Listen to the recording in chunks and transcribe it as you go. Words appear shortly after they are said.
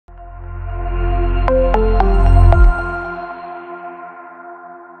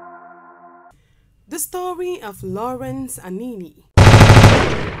Story of Lawrence Anini,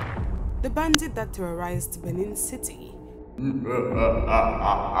 the bandit that terrorized Benin City.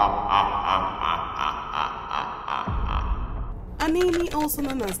 Anini, also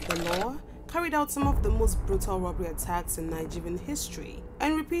known as the Law, carried out some of the most brutal robbery attacks in Nigerian history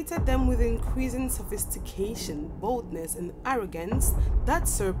and repeated them with increasing sophistication, boldness, and arrogance that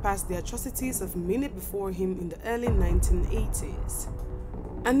surpassed the atrocities of many before him in the early 1980s.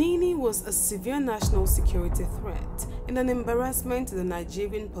 Anini was a severe national security threat and an embarrassment to the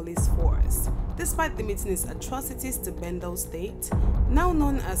Nigerian police force, despite limiting his atrocities to Bendel State, now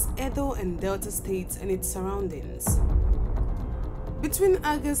known as Edo and Delta States, and its surroundings. Between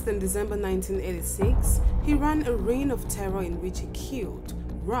August and December 1986, he ran a reign of terror in which he killed,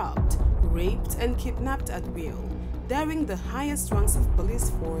 robbed, raped, and kidnapped at will, daring the highest ranks of police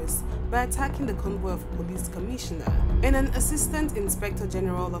force by attacking the convoy of police commissioner and an assistant inspector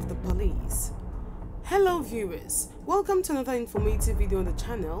general of the police. Hello viewers, welcome to another informative video on the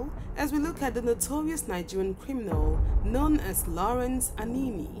channel as we look at the notorious Nigerian criminal known as Lawrence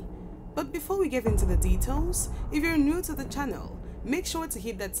Anini. But before we get into the details, if you're new to the channel, make sure to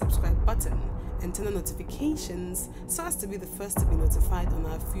hit that subscribe button and turn on notifications so as to be the first to be notified on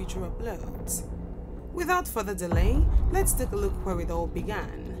our future uploads. Without further delay, let's take a look where it all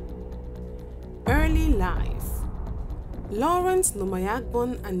began. Early life. Lawrence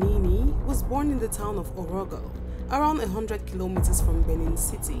Nomayagbon Anini was born in the town of Orogo, around 100 kilometers from Benin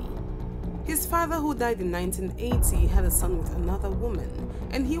City. His father, who died in 1980, had a son with another woman,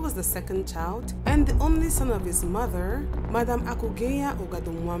 and he was the second child and the only son of his mother, Madam Akugeya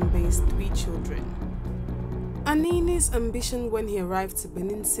Ogadunwambe's 3 children. Anini's ambition when he arrived to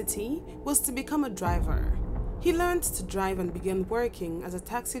Benin City was to become a driver. He learned to drive and began working as a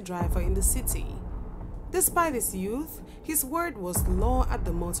taxi driver in the city. Despite his youth, his word was law at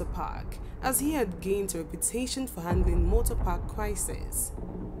the motor park, as he had gained a reputation for handling motor park crises.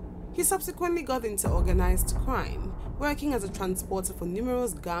 He subsequently got into organized crime, working as a transporter for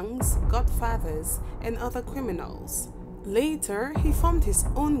numerous gangs, godfathers, and other criminals. Later, he formed his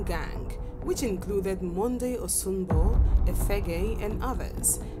own gang, which included Monday Osunbo, Efege, and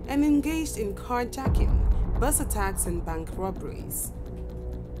others, and engaged in carjacking, bus attacks, and bank robberies.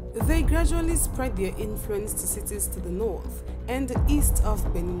 They gradually spread their influence to cities to the north and the east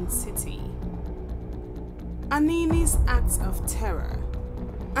of Benin City. Anini's acts of terror.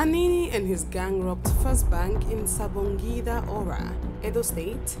 Anini and his gang robbed First Bank in Sabongida Ora, Edo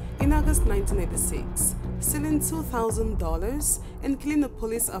State, in August 1986, stealing $2,000 and killing a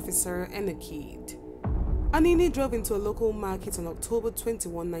police officer and a kid. Anini drove into a local market on October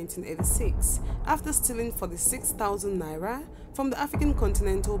 21, 1986, after stealing 46,000 naira from the African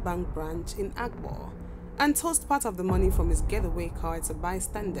Continental Bank branch in Agbo, and tossed part of the money from his getaway car to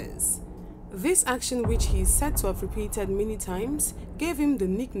bystanders. This action, which he is said to have repeated many times, gave him the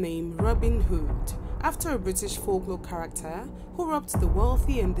nickname Robin Hood, after a British folklore character who robbed the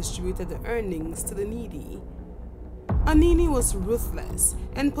wealthy and distributed the earnings to the needy. Anini was ruthless,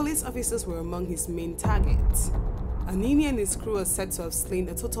 and police officers were among his main targets. Anini and his crew are said to have slain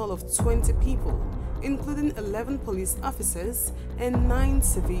a total of 20 people, including 11 police officers and 9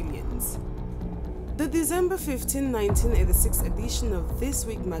 civilians. The December 15, 1986 edition of This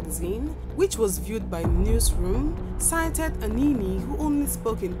Week magazine, which was viewed by Newsroom, cited Anini, who only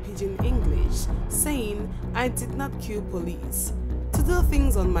spoke in pidgin English, saying, "I did not kill police. To do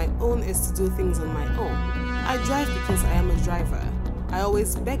things on my own is to do things on my own. I drive because I am a driver. I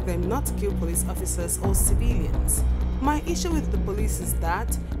always beg them not to kill police officers or civilians. My issue with the police is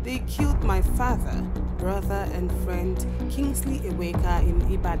that they killed my father, brother, and friend Kingsley Eweka in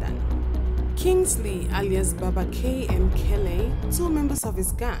Ibadan." Kingsley, alias Baba K and Kele, 2 members of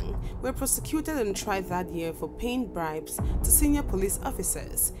his gang, were prosecuted and tried that year for paying bribes to senior police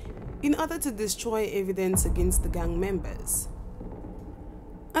officers in order to destroy evidence against the gang members.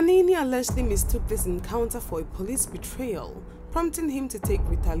 Anini allegedly mistook this encounter for a police betrayal, prompting him to take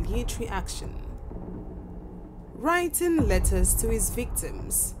retaliatory action. Writing letters to his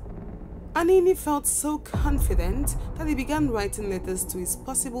victims. Anini felt so confident that he began writing letters to his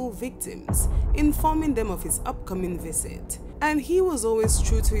possible victims, informing them of his upcoming visit, and he was always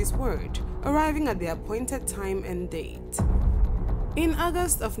true to his word, arriving at the appointed time and date. In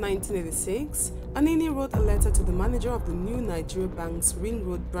August of 1986, Anini wrote a letter to the manager of the new Nigeria Bank's Ring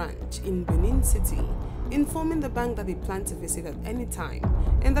Road branch in Benin City, informing the bank that he planned to visit at any time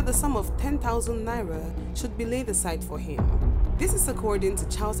and that the sum of 10,000 naira should be laid aside for him. This is according to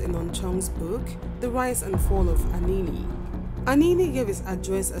Charles Enonchong's book, The Rise and Fall of Anini. Anini gave his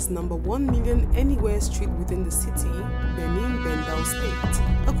address as number 1 million Anywhere Street within the city, Benin, Bendel State,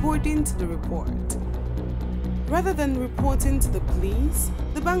 according to the report. Rather than reporting to the police,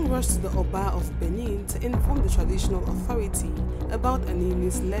 the bank rushed to the Oba of Benin to inform the traditional authority about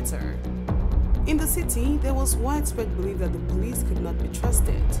Anini's letter. In the city, there was widespread belief that the police could not be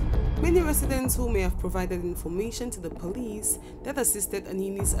trusted. Many residents who may have provided information to the police that assisted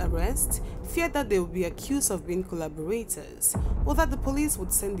Anini's arrest feared that they would be accused of being collaborators or that the police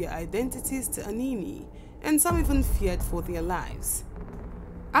would send their identities to Anini, and some even feared for their lives.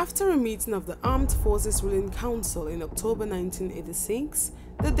 After a meeting of the Armed Forces Ruling Council in October 1986,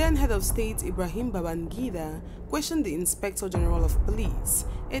 the then head of state Ibrahim Babangida questioned the Inspector General of Police,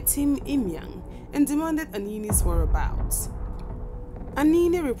 Etim Imyang, and demanded Anini's whereabouts.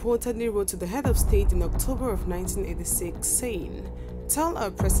 Anini reportedly wrote to the head of state in October of 1986 saying, "Tell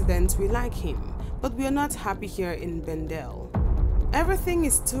our president we like him, but we are not happy here in Bendel. Everything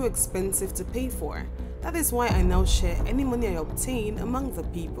is too expensive to pay for. That is why I now share any money I obtain among the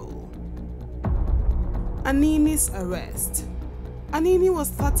people." Anini's arrest. Anini was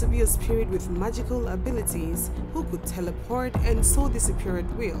thought to be a spirit with magical abilities who could teleport and so disappear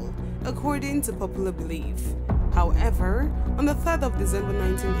at will, according to popular belief. However, on the 3rd of December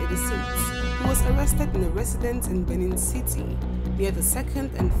 1986, he was arrested in a residence in Benin City, near the 2nd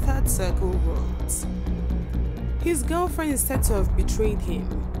and 3rd Circle roads. His girlfriend is said to have betrayed him.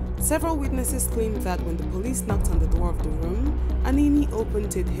 Several witnesses claimed that when the police knocked on the door of the room, Anini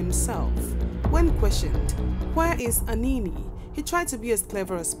opened it himself. When questioned, "Where is Anini?" he tried to be as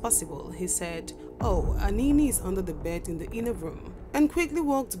clever as possible. He said, "Oh, Anini is under the bed in the inner room," and quickly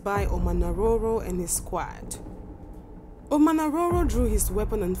walked by Omanaroro and his squad. Omanaroro drew his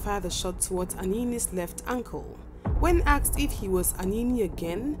weapon and fired a shot towards Anini's left ankle. When asked if he was Anini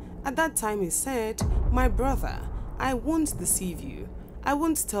again, at that time he said, "My brother, I won't deceive you. I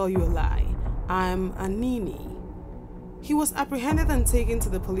won't tell you a lie. I'm Anini." He was apprehended and taken to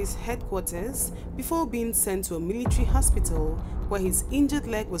the police headquarters before being sent to a military hospital where his injured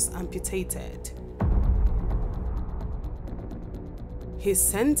leg was amputated. His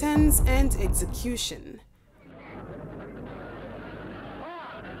sentence and execution.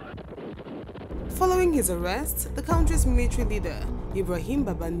 Following his arrest, the country's military leader, Ibrahim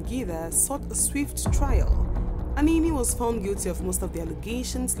Babangida, sought a swift trial. Anini was found guilty of most of the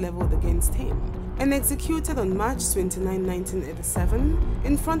allegations leveled against him and executed on March 29, 1987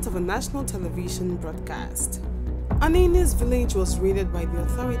 in front of a national television broadcast. Anini's village was raided by the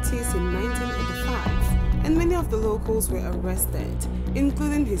authorities in 1985 and many of the locals were arrested,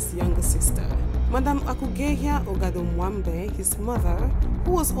 including his younger sister. Madam Akugehia Ogadomwambe, his mother,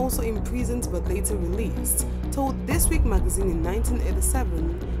 who was also imprisoned but later released, told This Week magazine in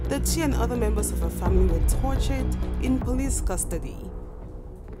 1987 that she and other members of her family were tortured in police custody.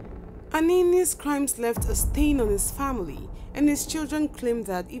 Anini's crimes left a stain on his family, and his children claim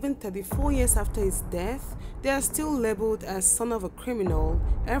that even 34 years after his death, they are still labeled as son of a criminal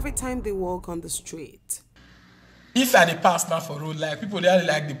every time they walk on the street. If I pass now for road, like people there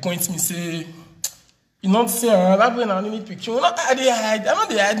like they point me say, "You not see that when Anini picture, I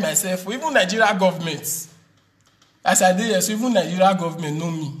don't hide myself. For even Nigeria government, as I did, so even Nigeria government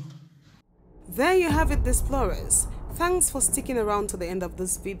know me." There you have it, explorers. Thanks for sticking around to the end of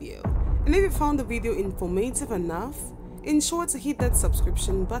this video. And if you found the video informative enough, ensure to hit that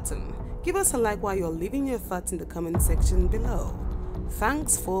subscription button. Give us a like while you're leaving your thoughts in the comment section below.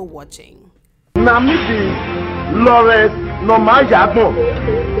 Thanks for watching. Namidi Lawrence Nomayabo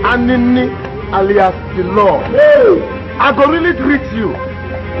Anini alias the Law. I go really greet you,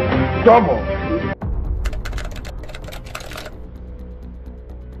 Domo.